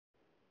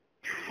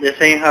this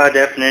ain't high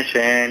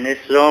definition, and this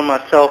is on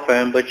my cell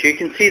phone, but you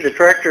can see the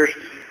tractor's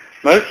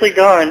mostly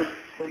done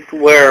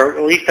where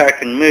at least I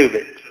can move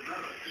it.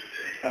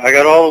 I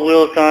got all the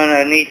wheels done.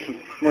 I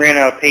ran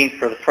out of paint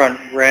for the front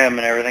rim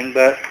and everything,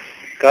 but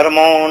got them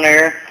all on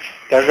there.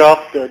 Got it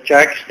off the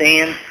jack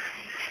stand.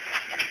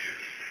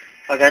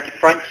 I got the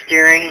front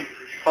steering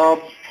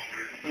hub,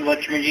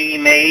 whatchamajiggy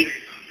made.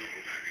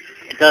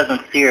 It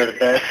doesn't steer the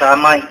best, so I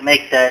might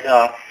make that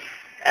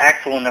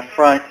axle in the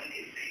front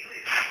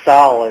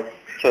solid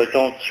so it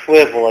don't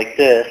swivel like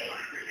this.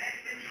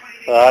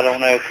 But I don't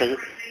know, because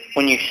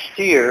when you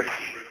steer,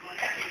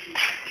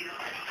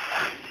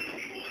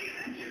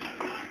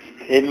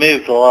 it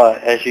moves a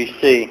lot, as you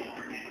see.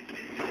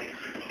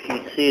 You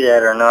can see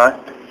that or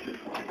not.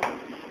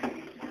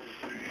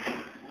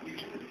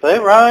 But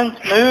it runs,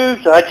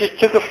 moves. I just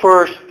took it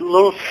for a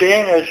little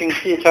spin. As you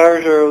can see, the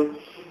tires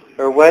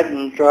are wet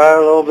and dry a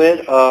little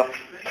bit.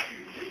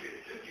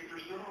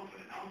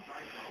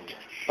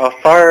 I'll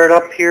fire it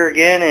up here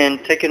again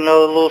and take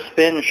another little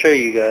spin and show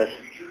you guys.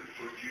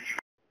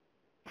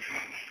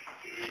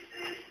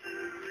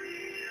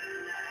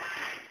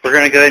 We're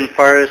going to go ahead and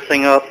fire this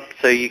thing up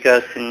so you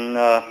guys can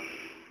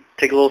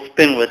take a little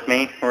spin with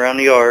me around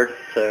the yard.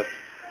 So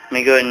let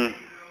me go ahead and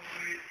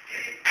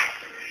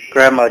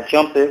grab my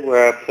jump it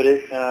where I put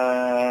it.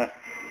 Gotta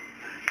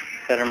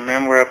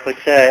remember where I put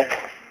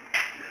that.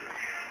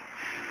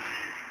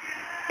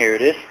 Here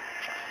it is.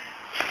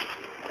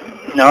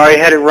 Now I already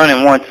had it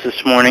running once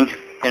this morning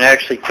and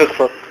actually took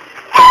a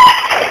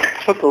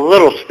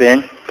little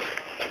spin.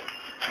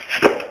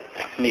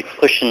 Me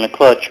pushing the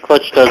clutch.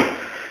 Clutch doesn't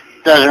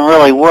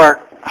really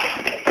work.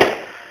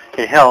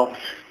 It helps.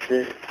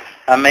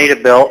 I made a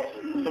belt,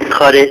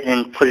 cut it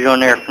and put it on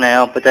there for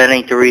now, but that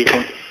ain't the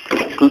reason.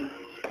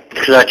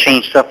 Because I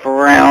changed stuff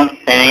around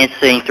and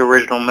it ain't the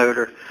original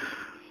motor.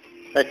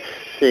 Let's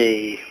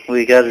see.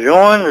 We got it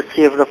on. Let's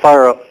see if it'll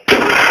fire up.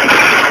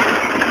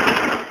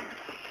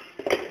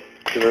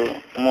 Give it a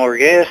little more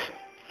gas.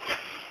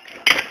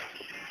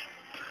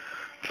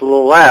 It's a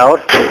little loud.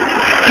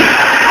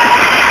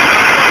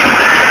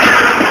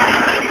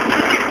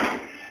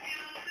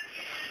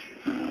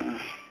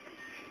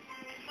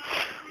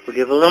 We'll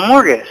give it a little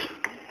more gas.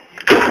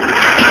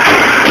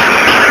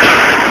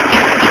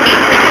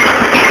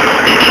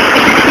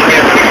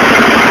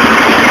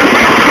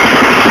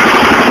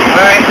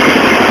 Alright.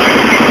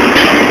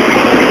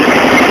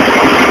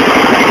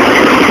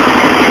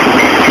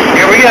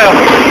 Here we go.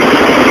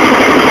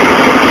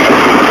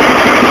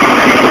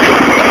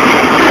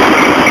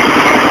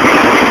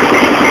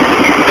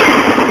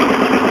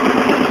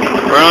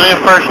 We're only in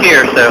first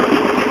gear, so.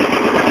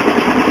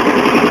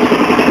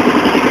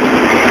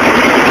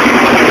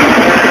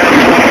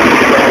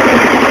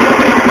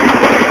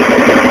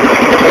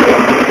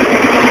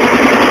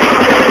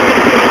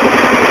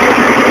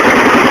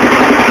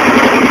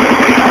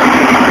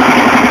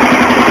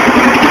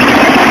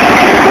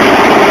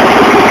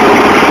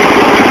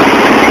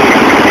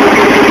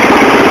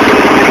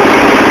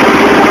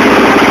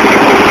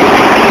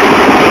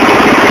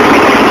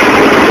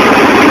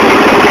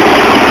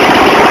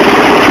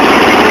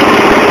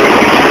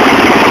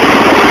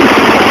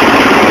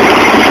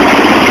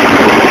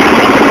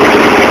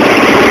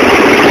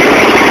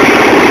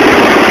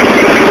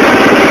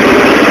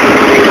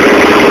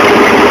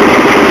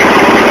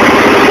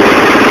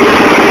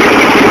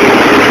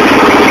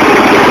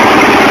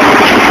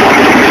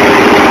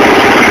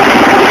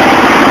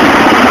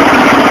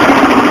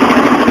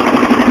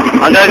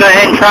 I'm going to go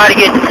ahead and try to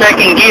get the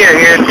second gear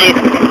here, see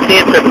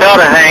if the belt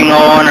will hang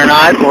on or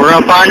not. We're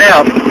going to find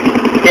out.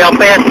 See how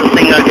fast this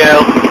thing will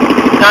go.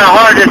 It's kind of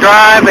hard to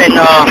drive and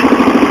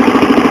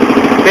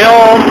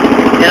build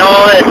and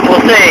all this. We'll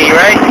see,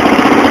 right?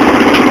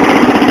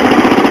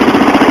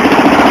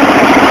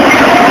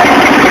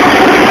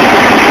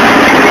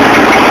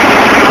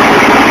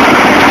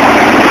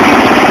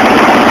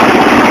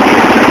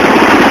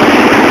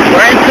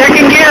 We're in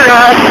second gear,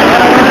 guys.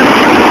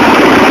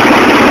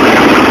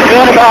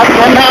 Doing about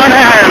 1 mile an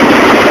hour.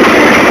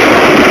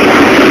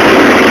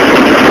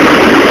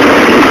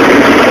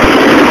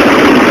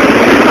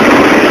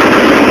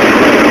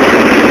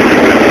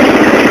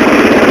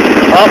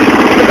 Oh,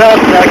 the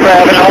belt's not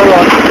grabbing. Hold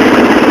on.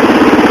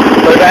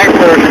 Go back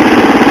first.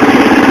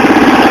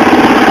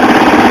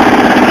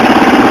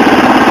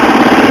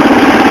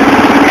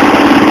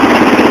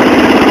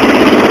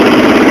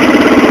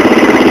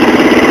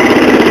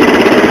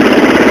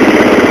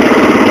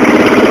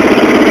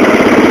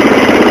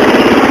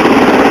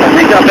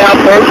 I about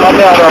broke my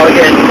belt all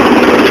again.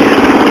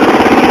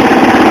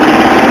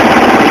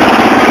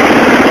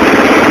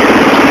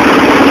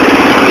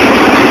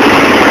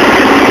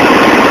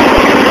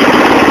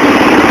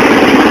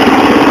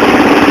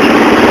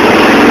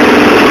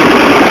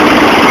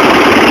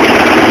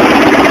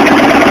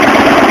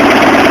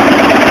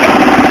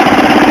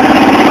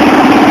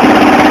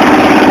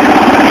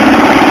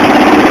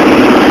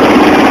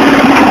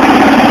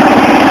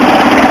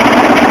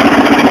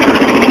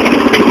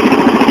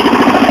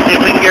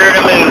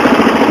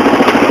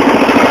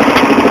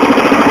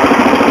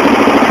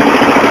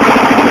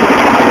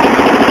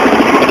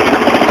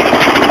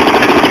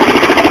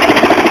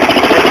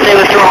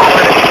 what's wrong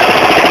with it.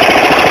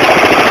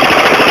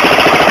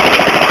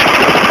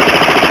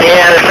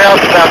 Yeah, the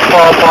belt's about to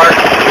fall apart.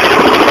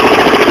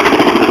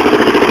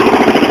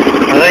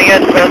 I think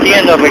that's about the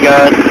end of it,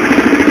 guys.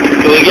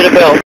 So we get a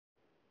belt.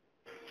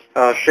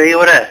 I'll show you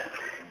what that.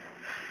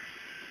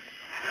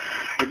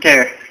 Right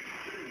there.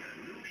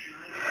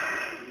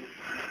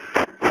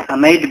 I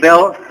made the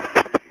belt.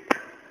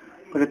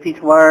 Put a piece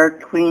of wire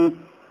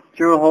between,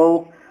 through a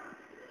hole,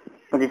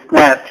 but it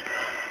snapped.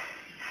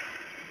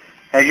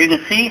 As you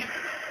can see,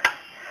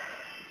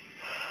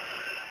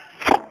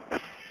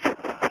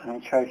 let me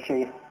try to show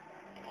you.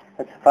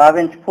 That's a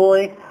 5-inch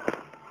pulley.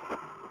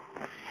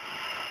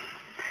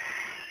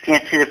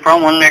 Can't see the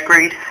front one that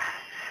great,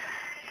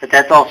 but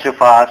that's also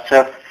 5.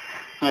 So I'm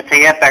going to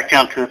take that back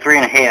down to a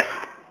 3.5.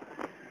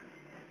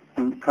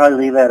 And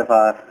probably leave that at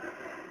 5.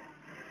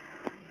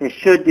 It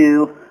should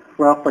do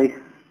roughly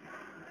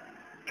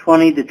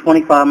 20 to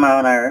 25 mile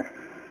an hour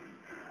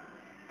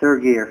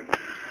third gear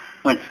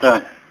when it's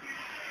done.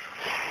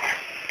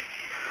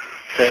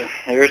 So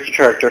there's the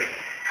tractor.